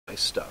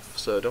nice stuff.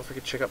 So don't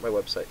forget to check out my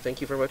website. Thank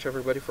you very much,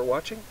 everybody, for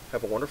watching.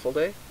 Have a wonderful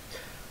day.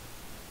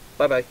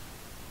 Bye-bye.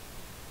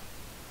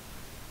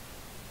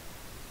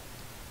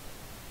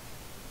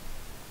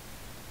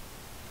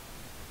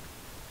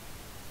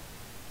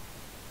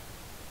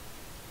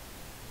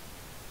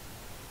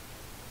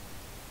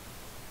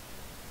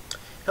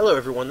 Hello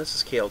everyone, this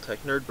is KL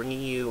Tech Nerd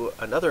bringing you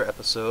another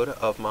episode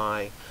of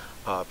my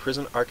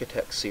Prison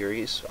Architect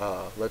series,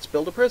 Let's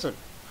Build a Prison.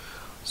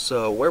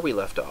 So where we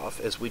left off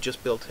is we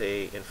just built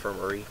a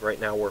infirmary. Right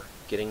now we're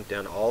getting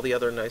down all the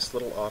other nice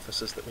little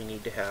offices that we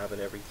need to have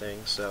and everything,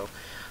 so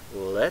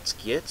let's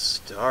get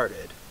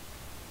started.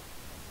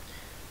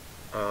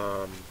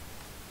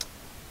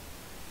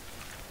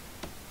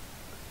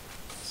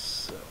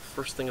 So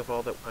first thing of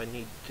all that I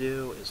need to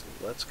do is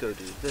let's go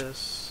do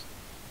this.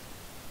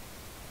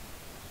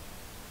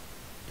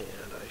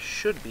 And I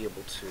should be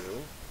able to...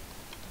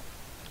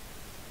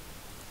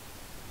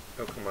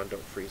 Oh, come on,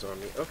 don't freeze on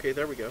me. Okay,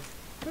 there we go.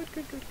 Good,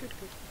 good, good, good,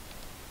 good.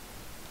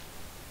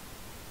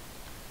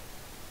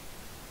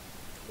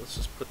 Let's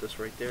just put this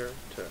right there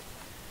to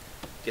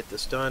get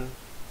this done.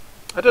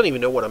 I don't even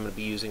know what I'm going to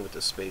be using with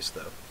this space,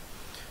 though.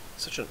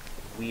 It's such a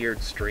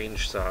weird,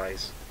 strange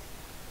size.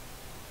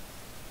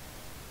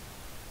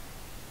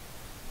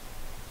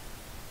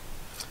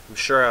 I'm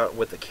sure out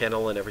with the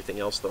kennel and everything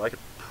else, though, I could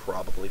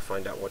probably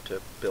find out what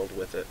to build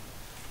with it.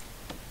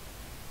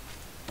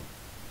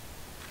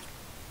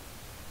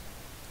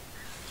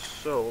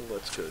 So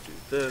let's go do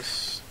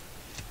this.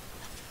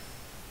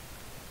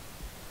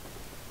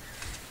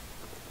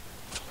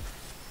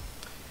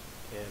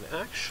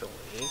 And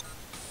actually,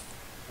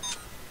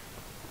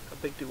 how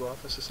big do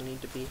offices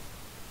need to be?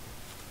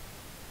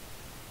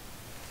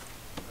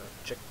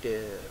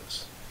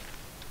 Objectives.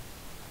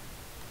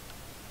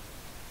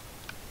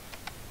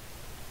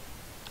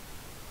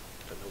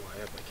 Don't know why I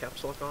have my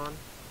caps lock on.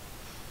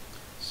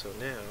 So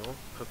now,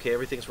 okay,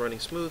 everything's running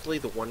smoothly.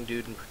 The one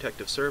dude in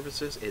protective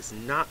services is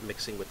not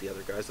mixing with the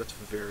other guys. That's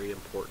very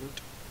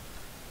important,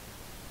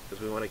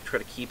 because we want to try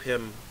to keep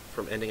him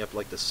from ending up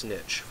like the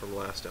snitch from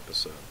last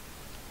episode.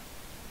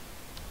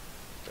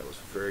 That was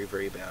very,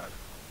 very bad.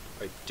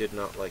 I did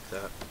not like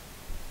that.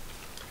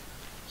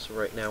 So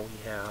right now we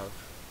have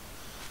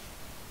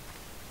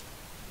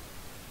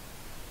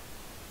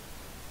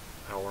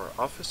our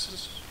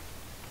offices,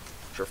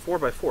 which are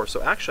 4x4,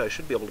 so actually I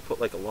should be able to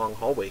put like a long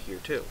hallway here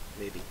too,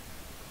 maybe.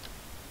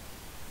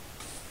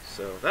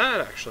 So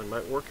that actually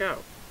might work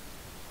out.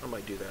 I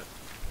might do that.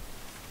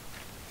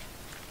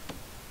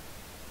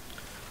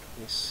 Let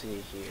me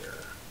see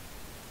here.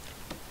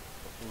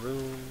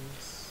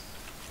 Rooms,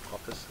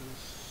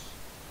 offices.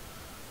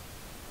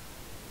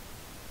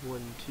 1,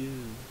 2,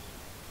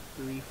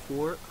 3,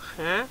 4.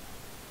 Huh?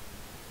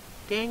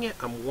 Dang it,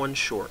 I'm one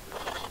short.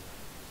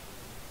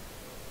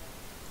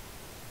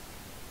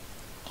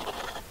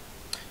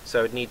 So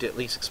I would need to at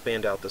least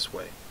expand out this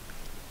way.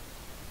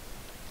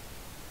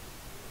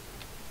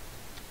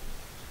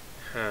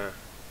 Huh.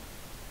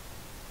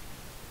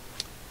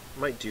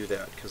 Might do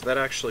that, because that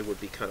actually would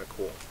be kind of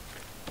cool.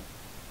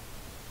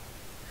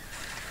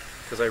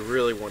 Because I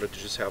really wanted to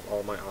just have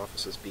all my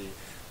offices be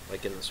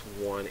like in this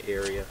one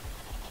area.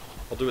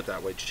 I'll do it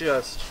that way,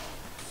 just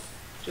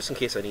in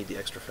case I need the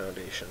extra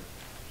foundation.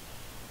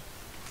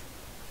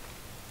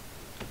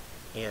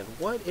 And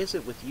what is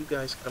it with you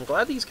guys? I'm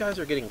glad these guys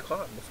are getting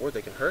caught before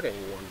they can hurt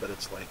anyone, but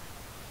it's like,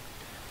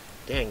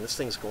 dang, this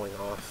thing's going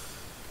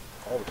off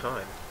all the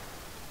time.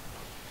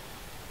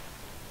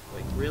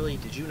 Like, really?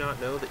 Did you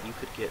not know that you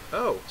could get...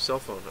 Oh, cell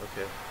phone,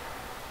 okay.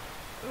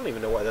 I don't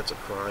even know why that's a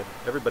crime.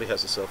 Everybody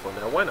has a cell phone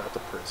now. Why not the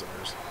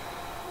prisoners?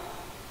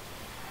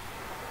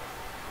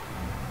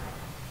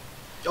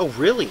 Oh,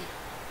 really?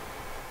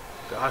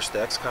 Gosh,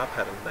 the ex-cop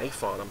had a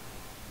knife on him.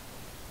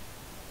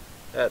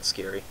 That's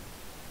scary.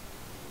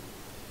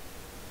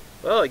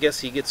 Well, I guess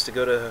he gets to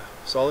go to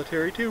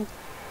solitary too.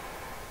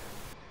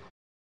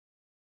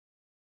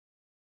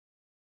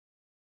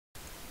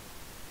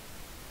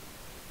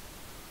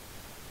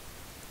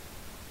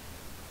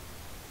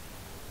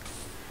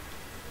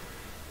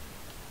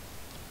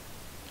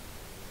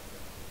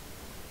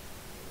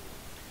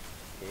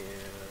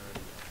 And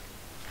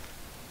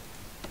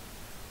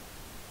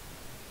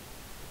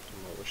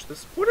demolish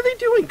this. What are they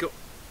doing? Go.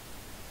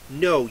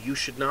 No, you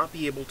should not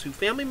be able to.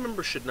 Family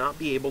members should not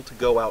be able to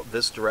go out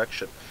this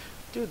direction.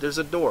 Dude, there's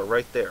a door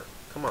right there.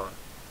 Come on.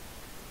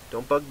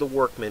 Don't bug the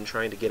workmen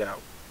trying to get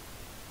out.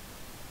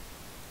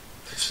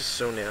 It's just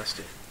so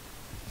nasty.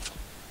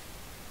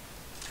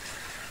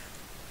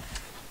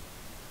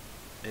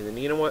 And then,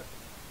 you know what?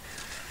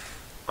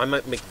 I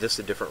might make this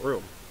a different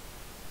room.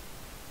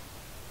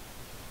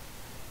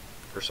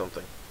 Or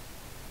something.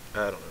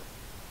 I don't know.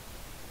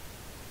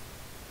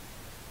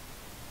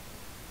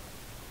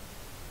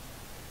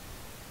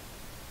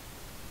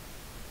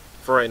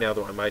 For right now,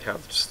 though, I might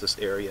have just this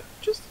area.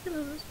 Just, you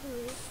know, this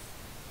area.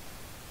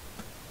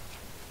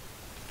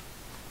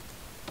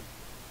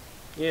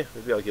 Yeah,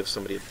 maybe I'll give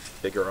somebody a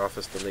bigger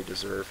office than they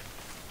deserve.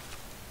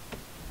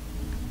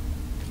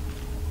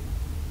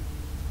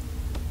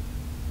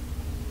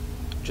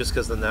 Just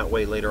because then that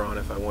way later on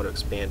if I want to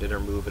expand it or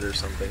move it or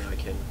something, I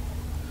can,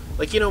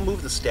 like,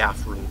 move the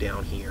staff room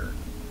down here.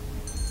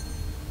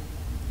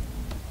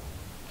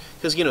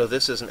 Because,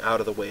 this isn't out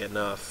of the way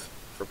enough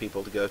for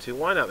people to go to.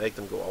 Why not make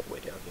them go all the way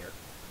down here?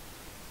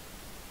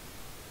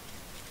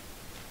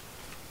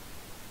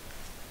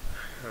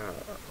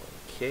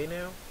 Okay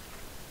now.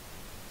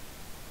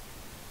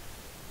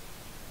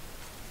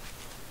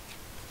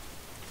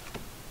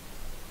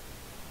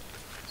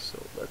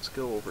 So let's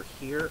go over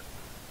here.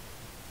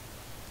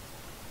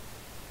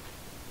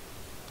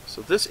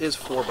 So this is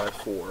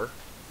 4x4.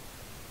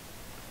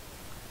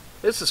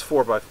 This is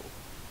 4x4.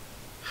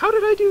 How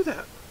did I do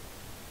that?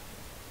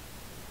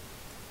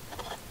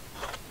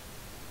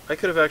 I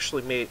could have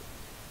actually made...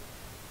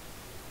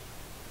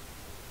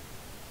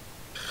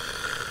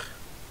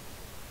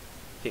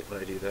 hate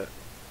when I do that.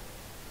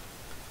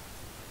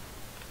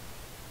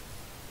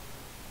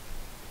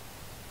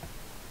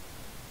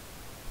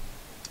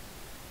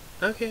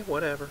 Okay,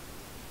 whatever.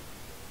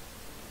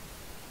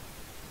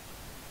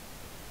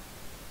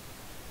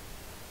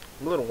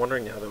 I'm a little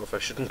wondering now, though, if I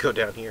shouldn't go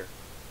down here.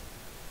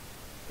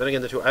 Then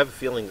again, I have a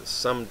feeling that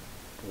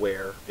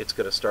somewhere it's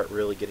going to start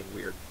really getting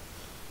weird.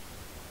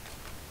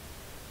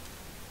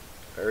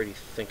 I already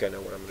think I know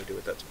what I'm going to do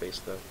with that space,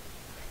 though.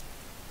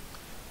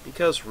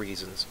 Because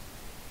reasons.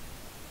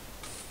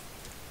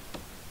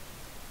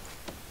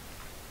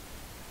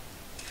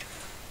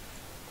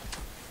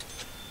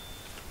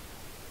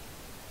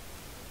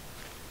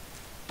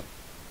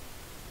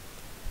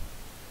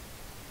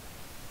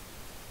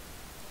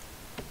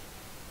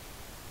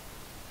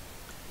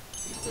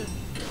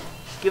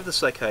 Give the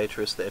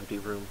psychiatrist the empty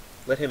room.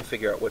 Let him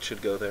figure out what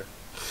should go there.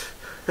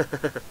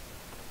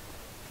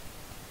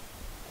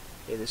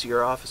 Hey, this is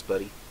your office,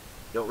 buddy. You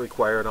don't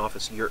require an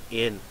office. You're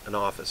in an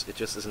office. It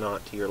just is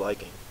not to your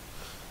liking.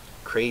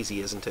 Crazy,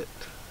 isn't it?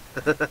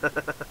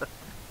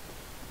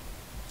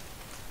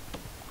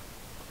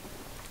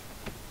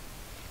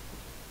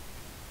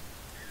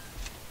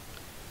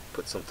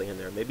 Put something in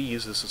there. Maybe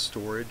use this as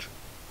storage.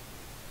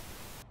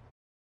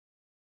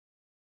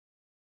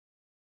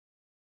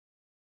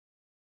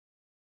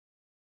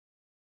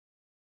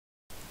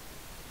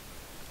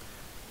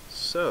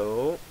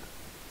 So,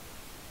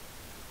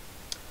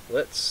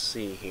 let's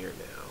see here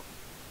now.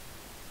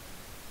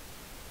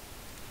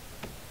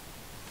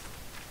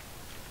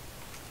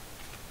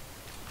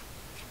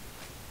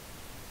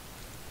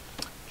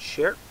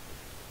 Chair.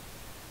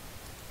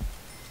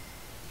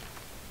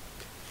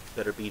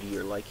 Better be to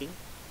your liking.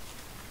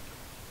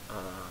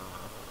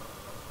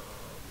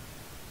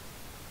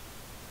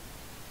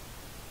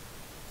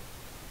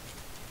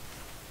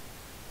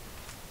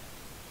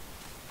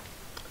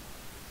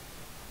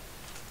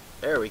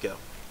 There we go.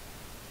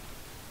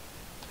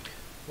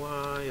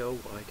 Why, oh,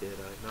 why did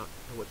I not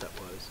know what that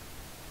was?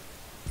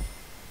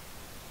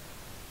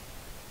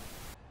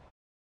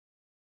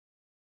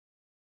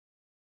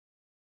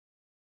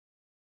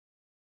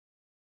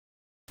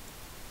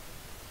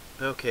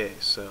 Okay,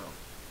 so...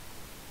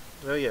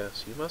 oh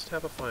yes, you must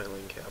have a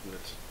filing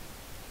cabinet.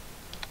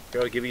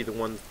 Gotta give you the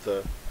one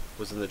that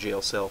was in the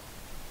jail cell.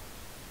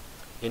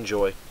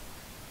 Enjoy.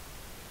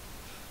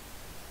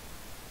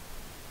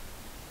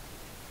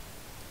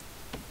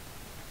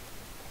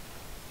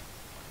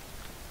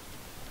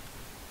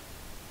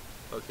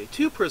 Okay,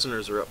 2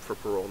 prisoners are up for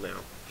parole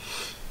now.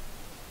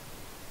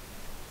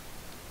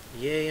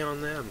 Yay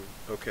on them.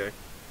 Okay.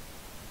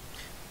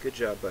 Good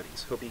job,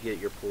 buddies. Hope you get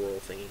your parole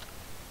thingy.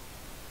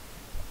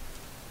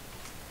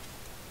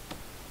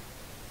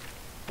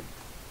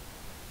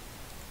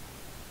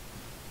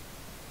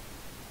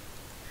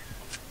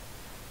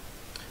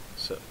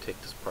 So,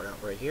 take this part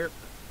out right here.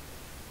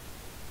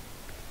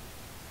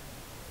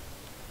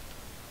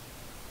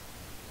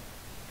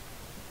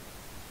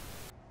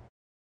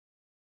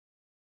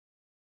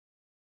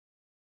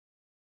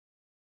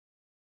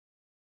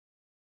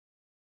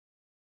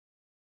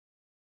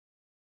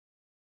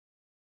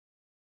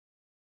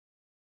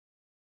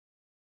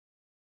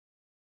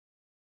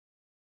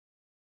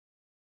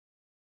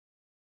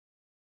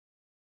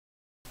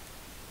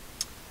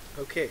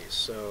 Okay,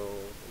 so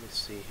let me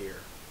see here.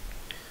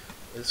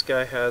 This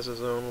guy has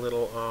his own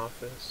little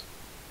office.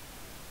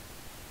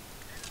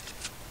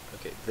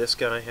 Okay, this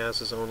guy has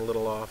his own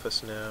little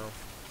office now.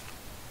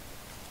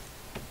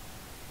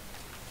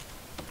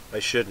 I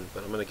shouldn't,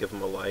 but I'm going to give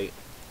him a light.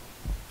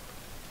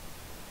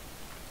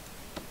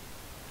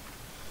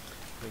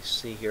 Let me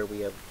see here.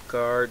 We have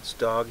guards,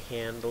 dog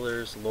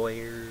handlers,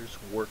 lawyers,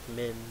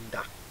 workmen,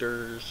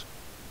 doctors.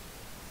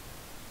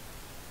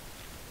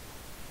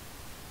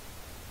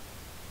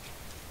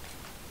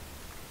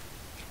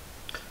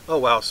 Oh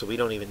wow, so we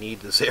don't even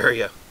need this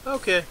area.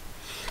 Okay.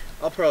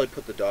 I'll probably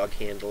put the dog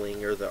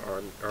handling or the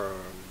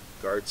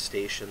guard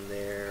station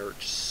there, or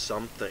just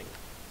something.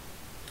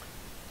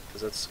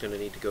 Because that's going to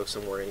need to go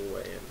somewhere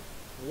anyway,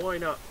 and why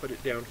not put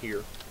it down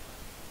here?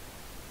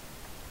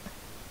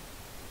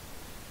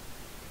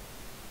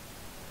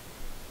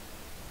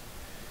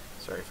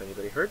 Sorry if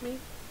anybody heard me.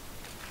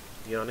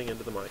 Yawning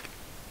into the mic.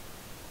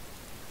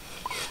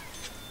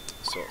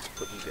 So let's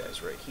put you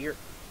guys right here.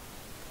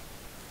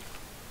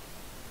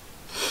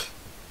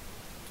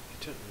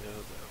 I don't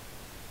know,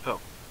 though. Oh.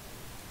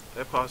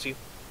 Did I pause you?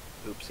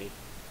 Oopsie.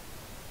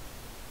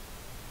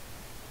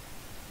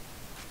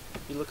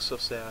 You look so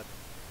sad.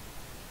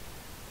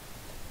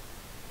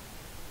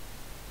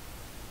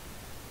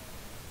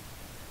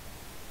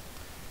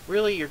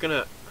 Really? You're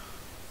gonna...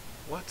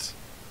 What?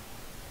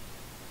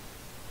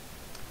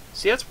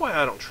 See, that's why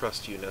I don't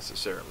trust you,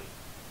 necessarily.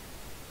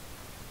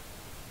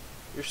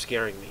 You're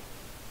scaring me.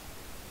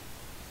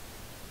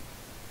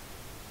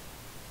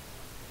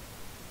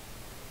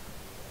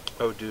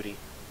 Oh, duty.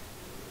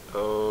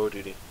 Oh,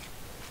 duty.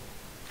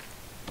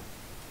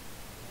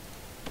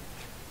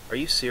 Are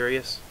you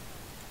serious?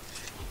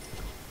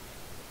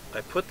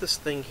 I put this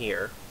thing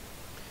here,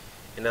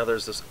 and now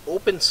there's this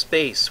open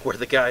space where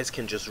the guys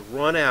can just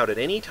run out at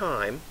any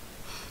time,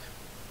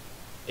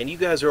 and you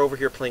guys are over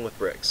here playing with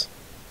bricks.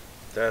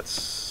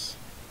 That's...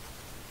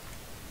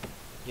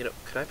 You know,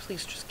 could I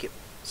please just get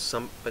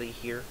somebody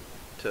here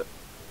to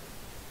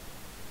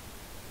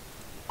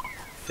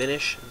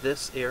finish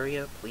this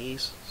area,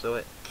 please? So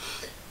it...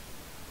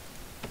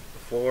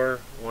 Before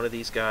one of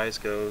these guys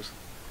goes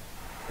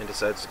and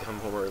decides to come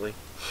home early.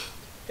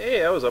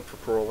 Hey, I was up for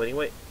parole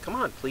anyway. Come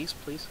on, please,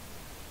 please.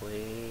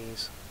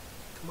 Please.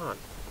 Come on.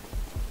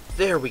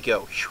 There we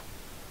go. Whew.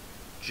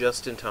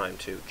 Just in time,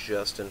 too.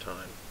 Just in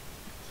time.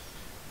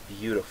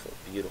 Beautiful,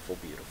 beautiful,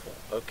 beautiful.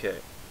 Okay.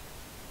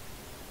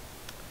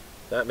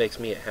 That makes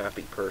me a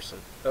happy person.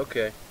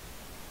 Okay.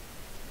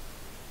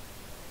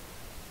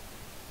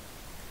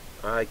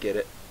 I get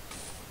it.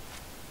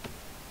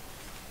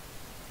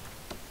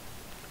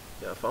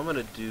 Now, if I'm going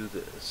to do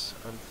this,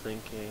 I'm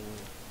thinking...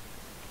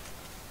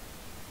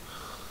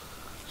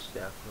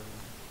 Staff room.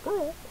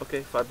 Oh,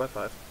 okay, 5 by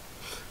 5.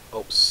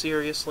 Oh,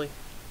 seriously?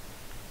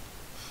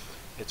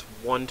 It's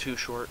one too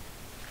short?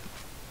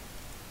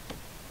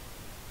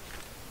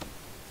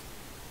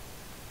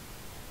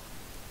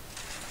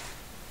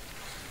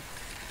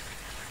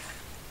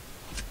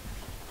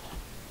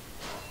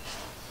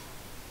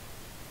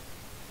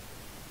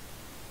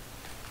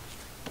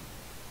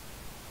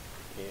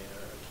 And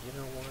you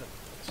know what?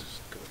 Let's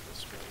just go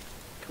this way.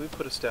 Can we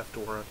put a staff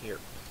door on here,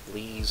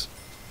 please?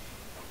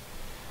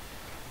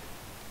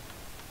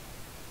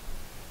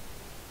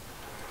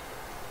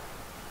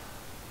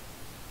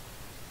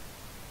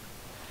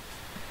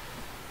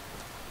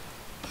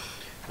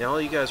 Now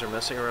all you guys are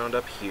messing around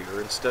up here,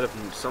 instead of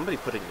somebody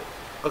putting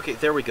it... Okay,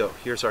 there we go.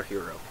 Here's our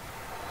hero.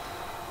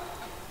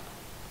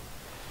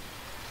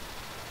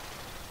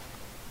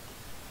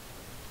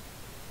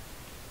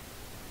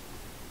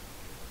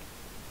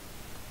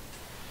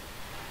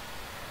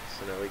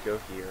 So now we go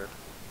here.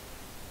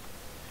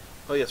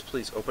 Oh yes,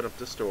 please, open up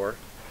this door.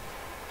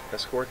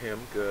 Escort him,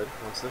 good.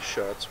 Once this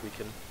shuts, we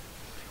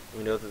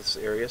know that this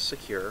area is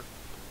secure.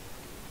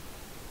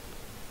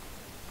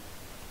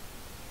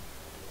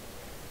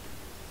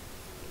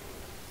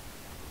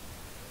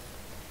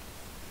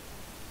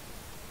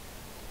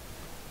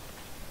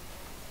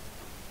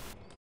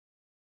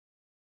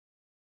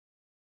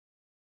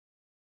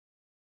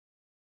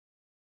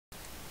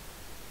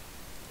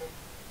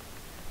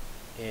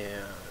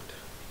 And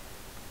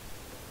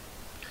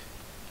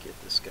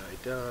get this guy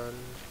done.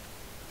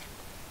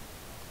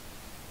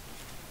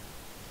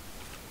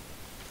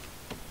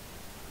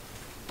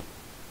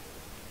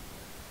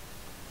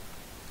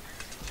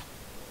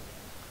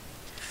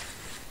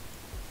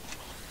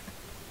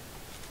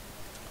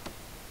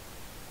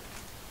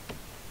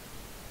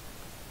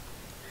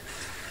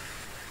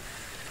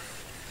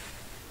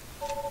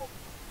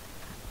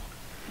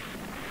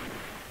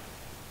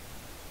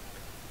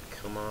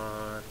 Come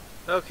on.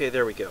 Okay,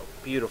 there we go.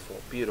 Beautiful,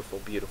 beautiful,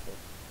 beautiful.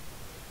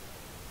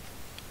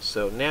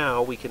 So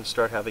now we can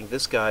start having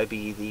this guy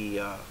be the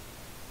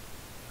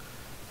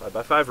 5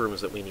 by 5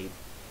 rooms that we need.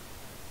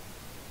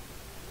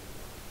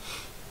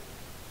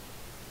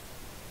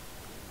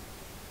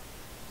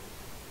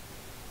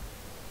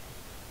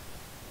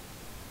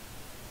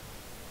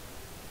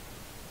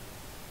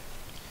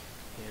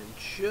 And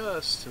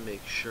just to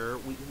make sure,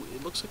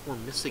 it looks like we're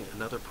missing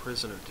another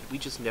prisoner. Did we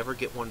just never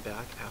get one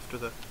back after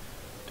the...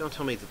 Don't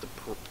tell me that the...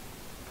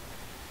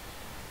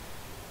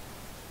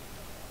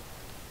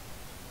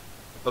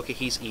 Okay,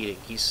 he's eating.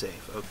 He's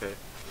safe. Okay.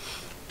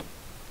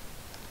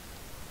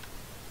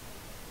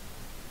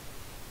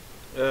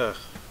 Ugh.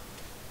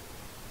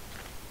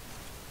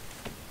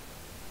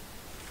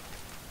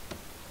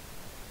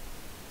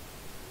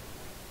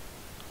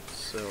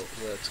 So,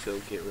 let's go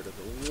get rid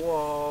of the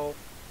wall.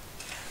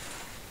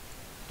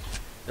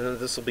 And then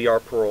this will be our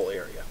parole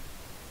area.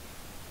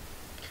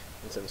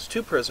 And since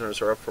 2 prisoners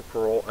are up for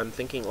parole, I'm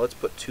thinking let's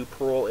put 2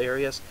 parole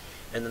areas,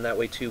 and then that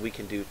way too we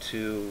can do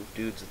 2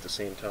 dudes at the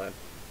same time.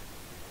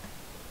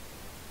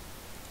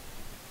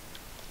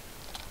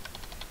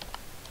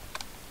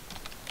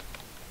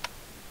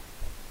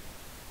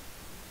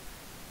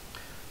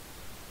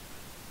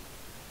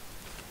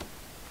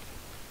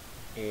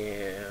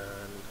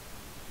 And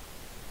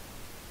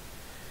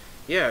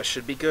yeah, it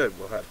should be good.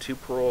 We'll have 2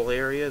 parole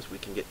areas. We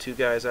can get 2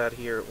 guys out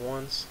here at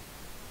once.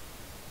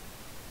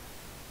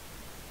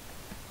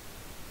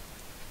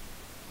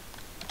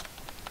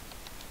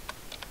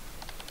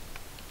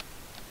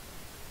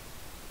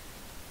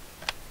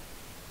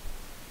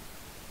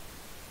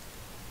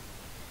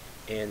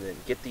 and then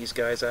get these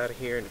guys out of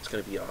here, and it's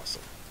going to be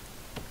awesome.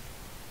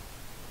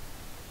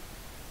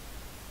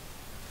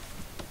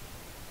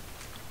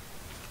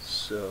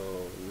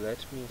 So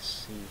let me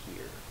see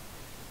here.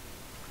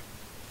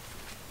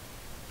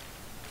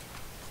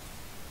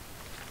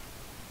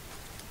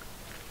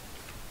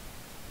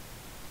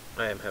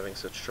 I am having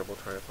such trouble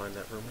trying to find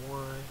that room.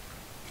 Why?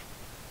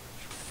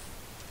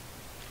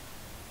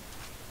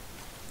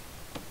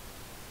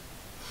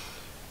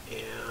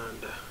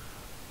 And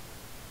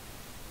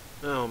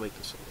I'll make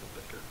this a little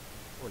bigger.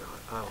 Or not.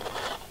 I don't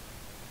know.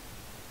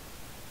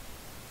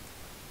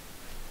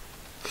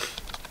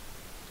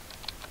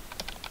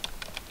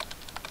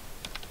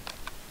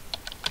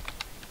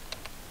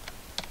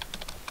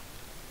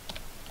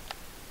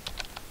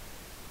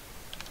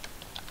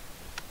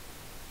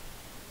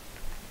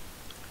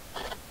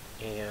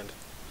 And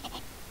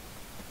let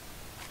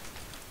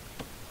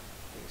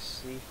me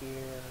see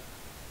here.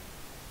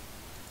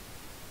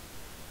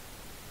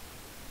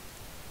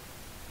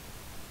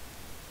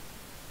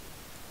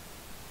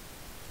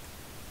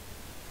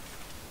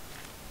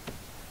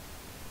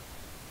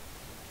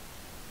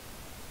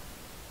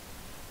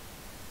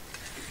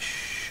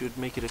 Should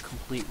make it a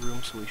complete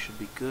room, so we should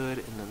be good,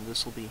 and then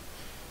this will be,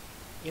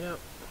 you know,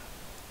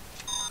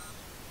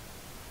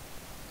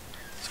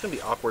 it's going to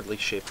be awkwardly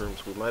shaped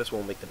rooms. We might as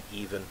well make them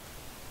even.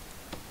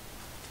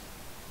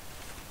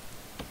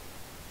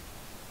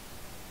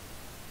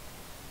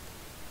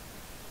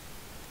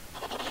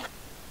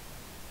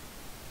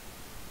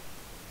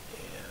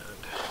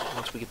 And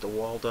once we get the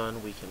wall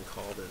done, we can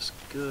call this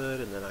good,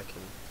 and then I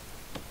can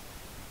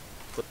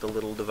put the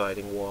little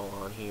dividing wall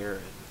on here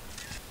and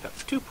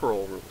have 2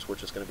 parole rooms,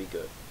 which is going to be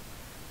good.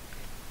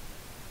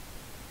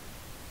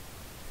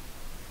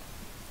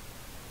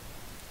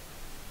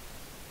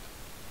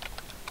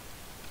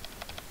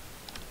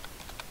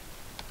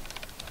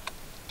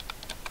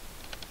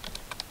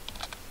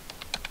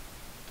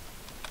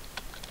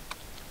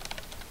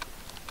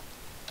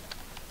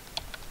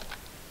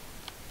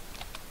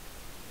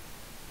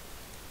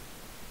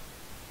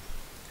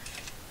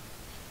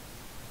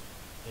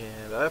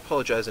 And I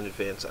apologize in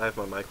advance. I have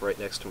my mic right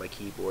next to my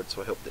keyboard,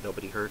 so I hope that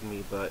nobody heard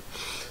me, but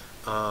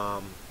I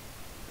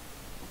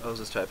was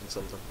just typing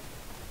something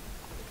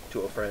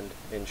to a friend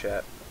in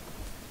chat.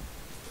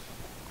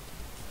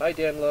 Hi,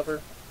 Dan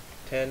Lover.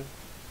 10.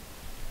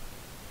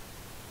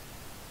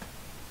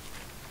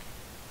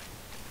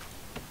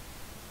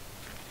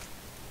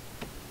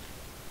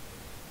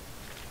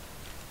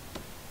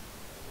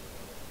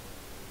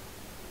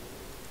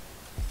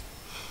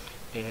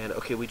 And,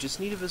 okay, we just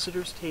need a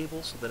visitor's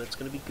table, so then it's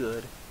going to be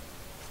good.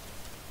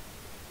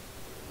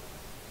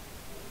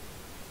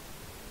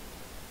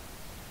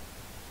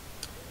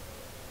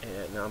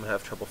 And now I'm going to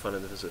have trouble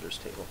finding the visitor's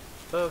table.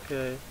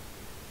 Okay.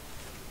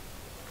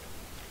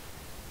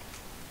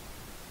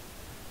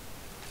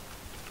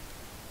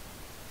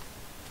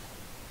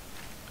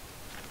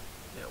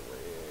 Now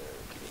where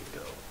can you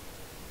go?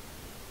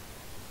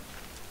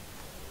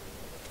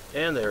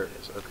 And there it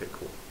is. Okay,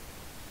 cool.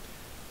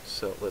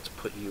 So let's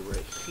put you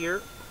right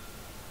here,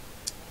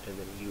 and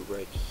then you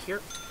right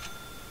here.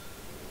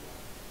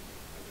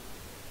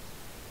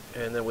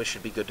 And then we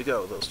should be good to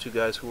go. Those 2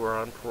 guys who are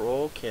on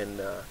parole can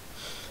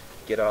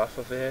get off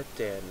of it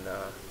and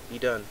be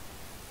done.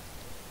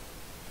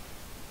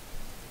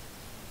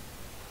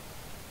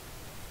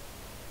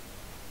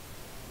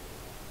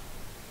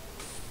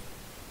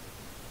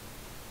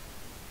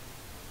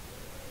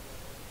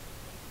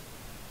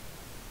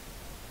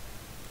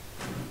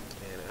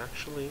 And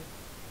actually,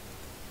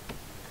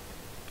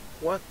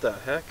 what the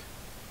heck?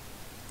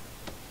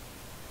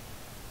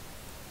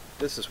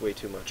 This is way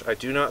too much. I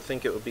do not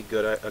think it would be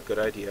a good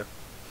idea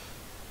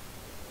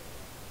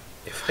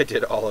if I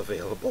did all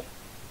available.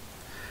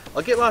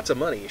 I'll get lots of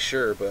money,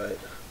 sure, but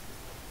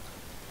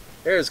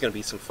there's going to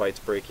be some fights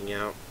breaking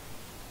out.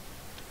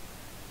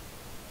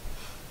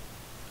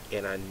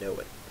 And I know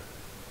it.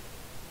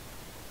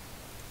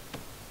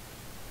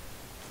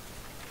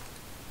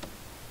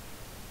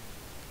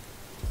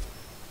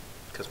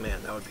 Because,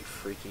 man, that would be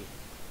freaky.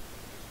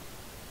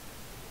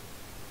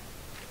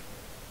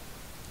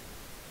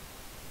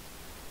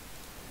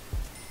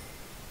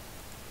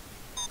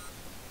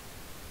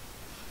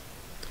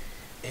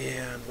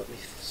 And let me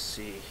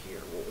see here,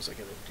 what was I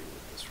going to do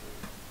with this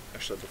room?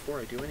 Actually, before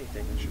I do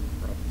anything, I should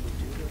probably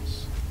do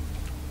this.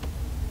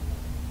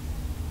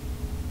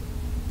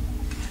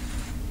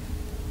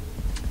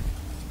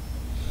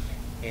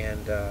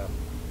 And,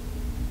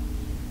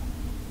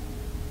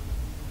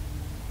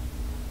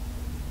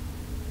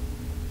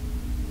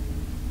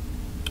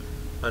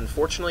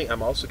 unfortunately,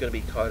 I'm also going to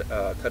be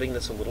cutting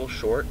this a little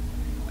short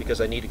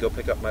because I need to go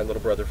pick up my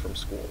little brother from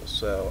school.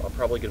 So I'm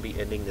probably going to be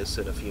ending this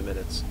in a few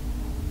minutes.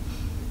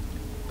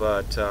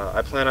 But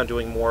I plan on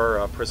doing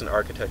more Prison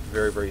Architect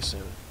very, very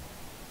soon.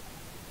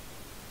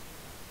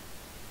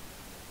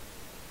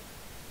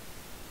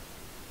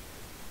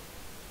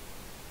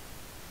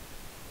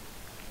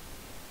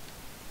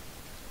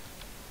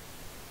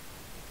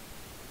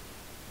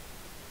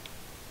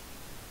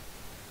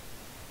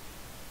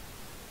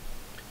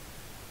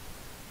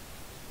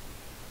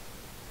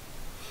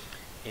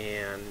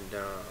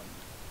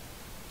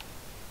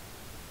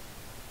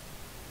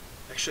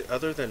 Actually,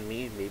 other than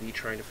me maybe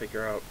trying to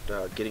figure out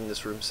getting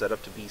this room set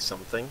up to be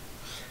something,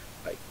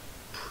 I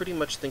pretty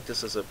much think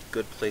this is a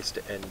good place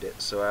to end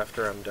it. So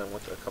after I'm done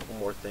with a couple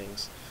more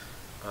things,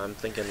 I'm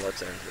thinking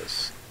let's end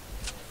this.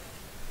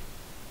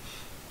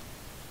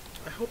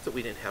 I hope that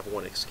we didn't have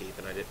one escape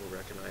and I didn't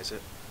recognize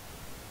it,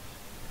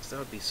 because that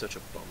would be such a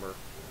bummer.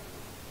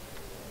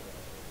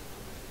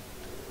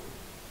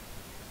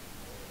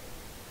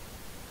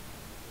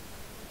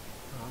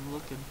 I'm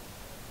looking.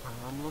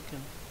 I'm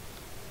looking.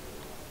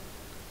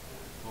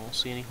 I don't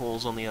see any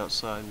holes on the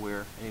outside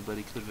where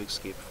anybody could have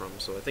escaped from,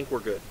 so I think we're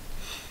good.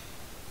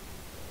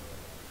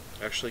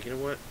 Actually, you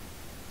know what?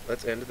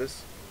 Let's end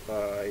this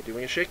by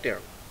doing a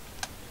shakedown.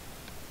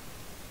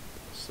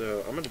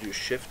 So I'm going to do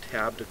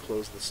Shift-Tab to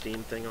close the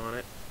Steam thing on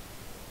it.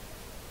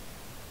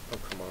 Oh,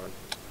 come on.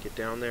 Get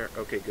down there.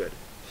 Okay, good.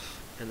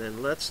 And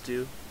then let's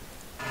do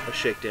a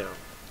shakedown.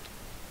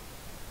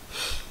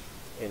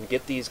 And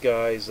get these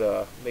guys,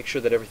 make sure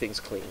that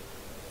everything's clean.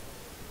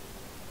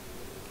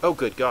 Oh,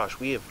 good gosh,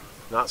 we have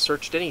not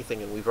searched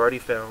anything, and we've already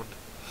found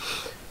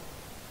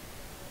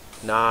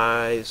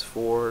knives,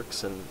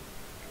 forks, and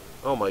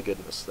oh my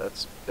goodness,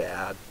 that's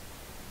bad.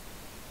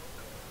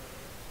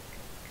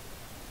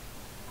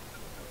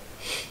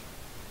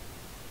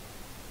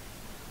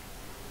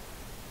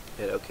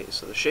 And okay,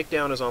 so the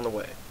shakedown is on the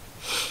way.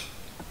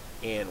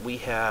 And we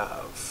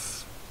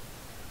have...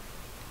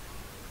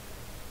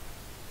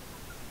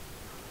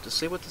 to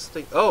say what this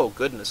thing... oh,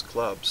 goodness,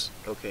 clubs.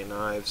 Okay,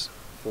 knives,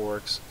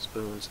 forks,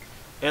 spoons,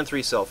 and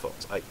 3 cell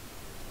phones.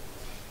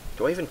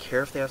 Do I even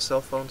care if they have cell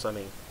phones? I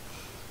mean,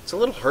 it's a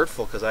little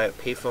hurtful because I have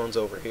payphones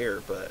over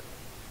here, but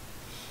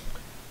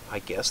I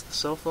guess the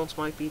cell phones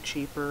might be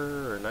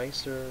cheaper or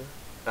nicer.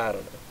 I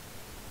don't know.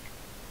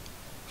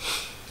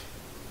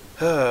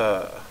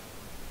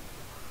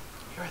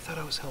 Here I thought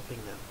I was helping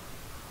them.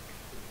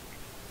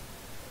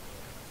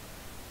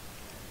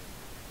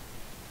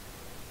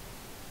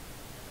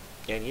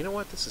 And you know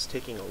what? This is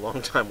taking a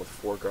long time with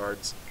 4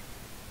 guards.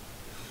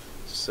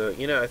 So,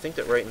 you know, I think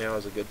that right now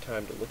is a good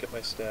time to look at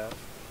my staff.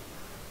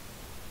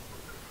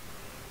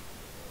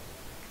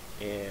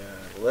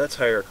 And let's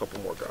hire a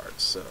couple more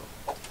guards, so...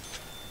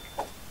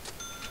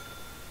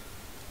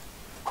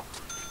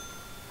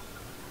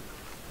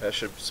 that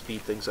should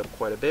speed things up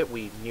quite a bit.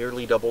 We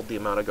nearly doubled the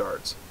amount of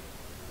guards.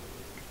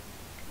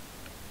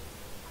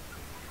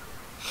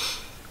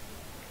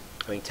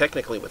 I mean,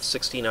 technically with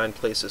 69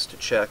 places to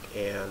check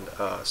and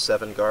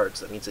 7 guards,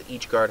 that means that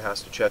each guard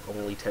has to check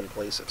only 10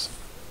 places.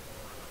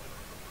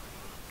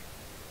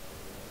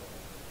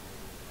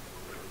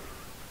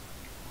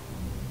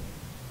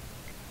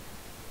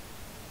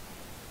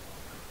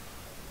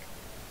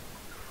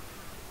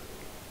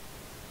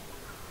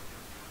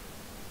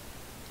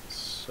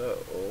 So...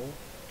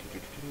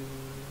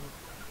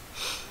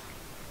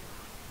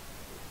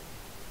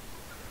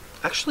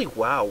 actually,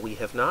 wow, we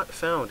have not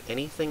found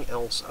anything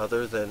else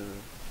other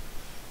than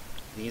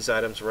these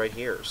items right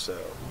here, so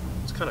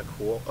it's kind of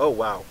cool. Oh,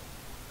 wow.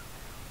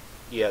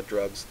 Yeah,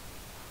 drugs.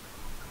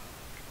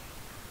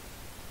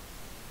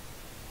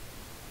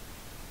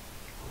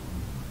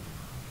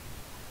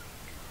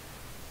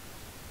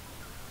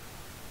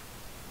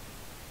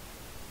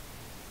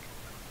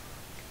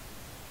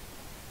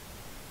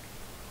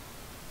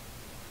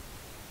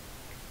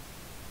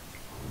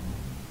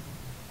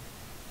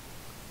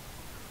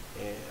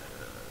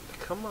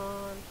 Come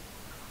on.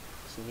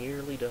 It's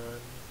nearly done.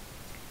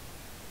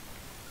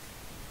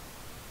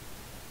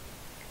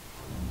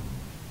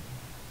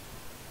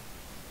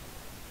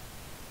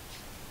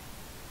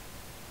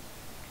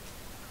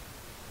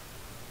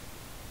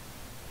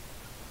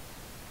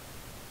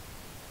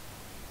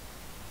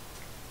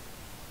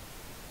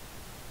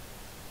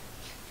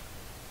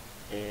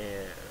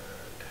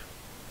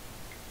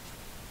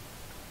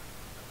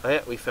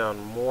 And we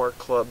found more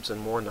clubs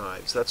and more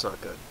knives. That's not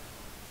good.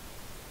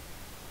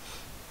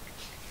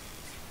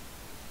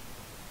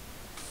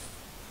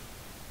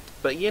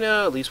 But, you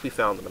know, at least we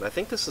found them. And I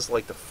think this is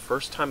like the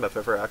first time I've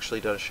ever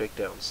actually done a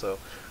shakedown. So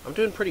I'm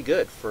doing pretty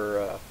good for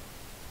a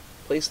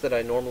place that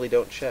I normally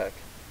don't check.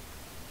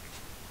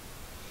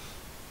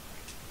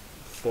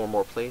 4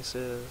 more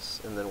places,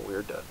 and then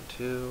we're done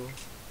too.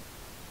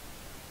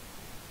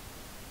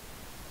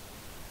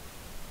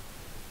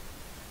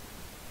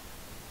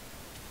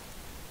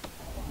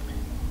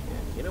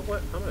 And you know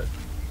what? I'm gonna...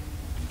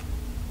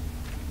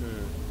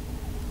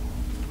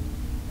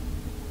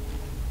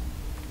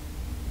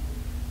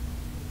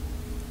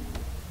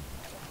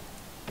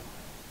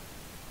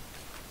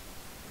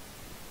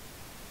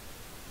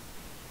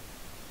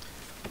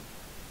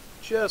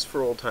 just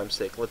for old time's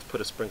sake, let's put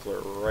a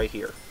sprinkler right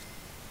here.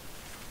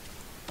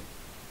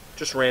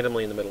 Just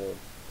randomly in the middle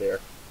there.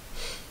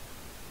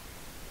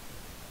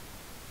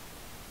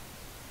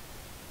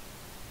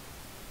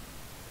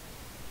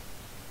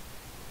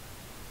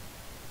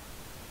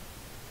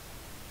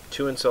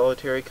 Two in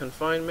solitary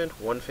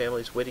confinement, 1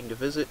 family's waiting to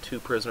visit, 2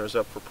 prisoners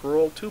up for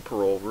parole, 2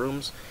 parole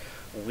rooms.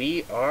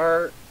 We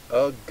are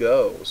a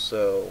go,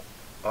 so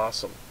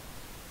awesome.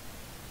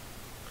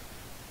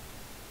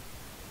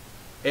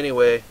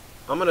 Anyway,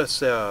 I'm going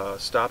to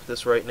stop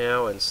this right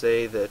now and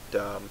say that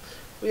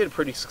we had a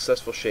pretty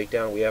successful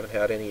shakedown. We haven't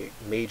had any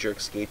major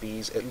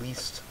escapees, at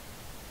least,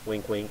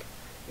 wink wink,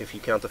 if you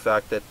count the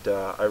fact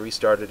that I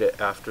restarted it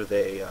after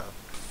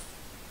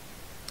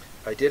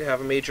I did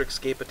have a major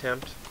escape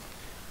attempt.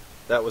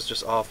 That was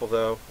just awful,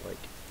 though. Like,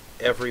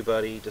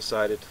 everybody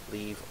decided to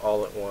leave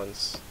all at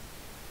once.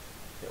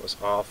 It was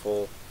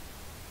awful.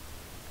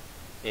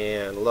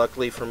 And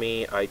luckily for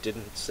me, I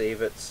didn't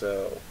save it,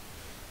 so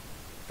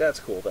that's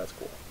cool, that's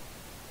cool.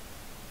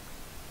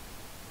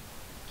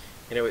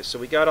 Anyway, so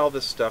we got all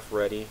this stuff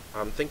ready.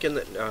 I'm thinking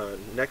that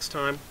next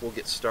time we'll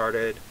get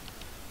started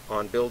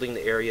on building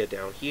the area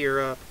down here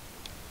up,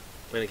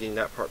 and getting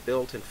that part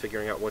built and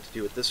figuring out what to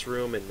do with this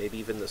room and maybe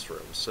even this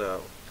room.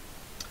 So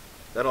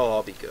that'll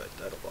all be good.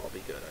 That'll all be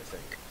good, I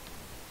think.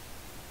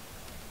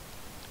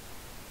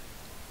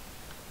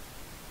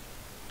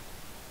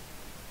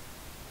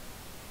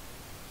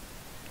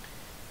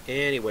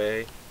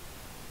 Anyway,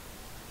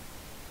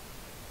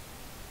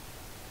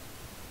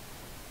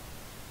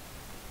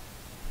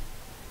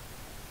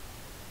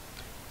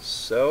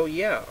 so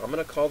yeah, I'm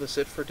going to call this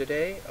it for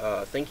today.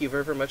 Thank you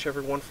very, very much,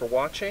 everyone, for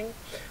watching.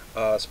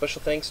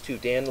 Special thanks to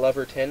Dan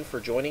Lover 10 for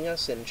joining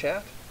us in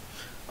chat.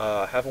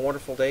 Have a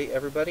wonderful day,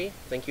 everybody.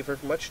 Thank you very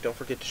much. Don't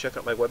forget to check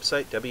out my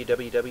website,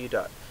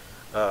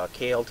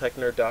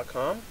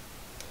 www.kltechnerd.com.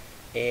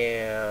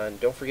 And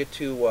don't forget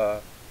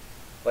to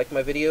like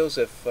my videos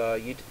if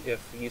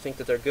you think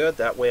that they're good.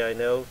 That way I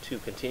know to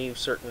continue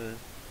certain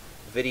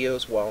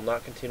videos while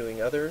not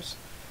continuing others.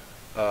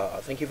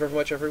 Thank you very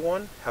much,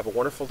 everyone. Have a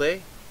wonderful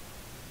day.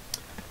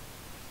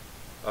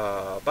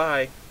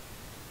 Bye.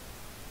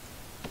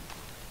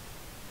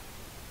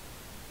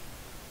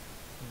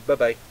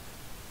 Bye-bye.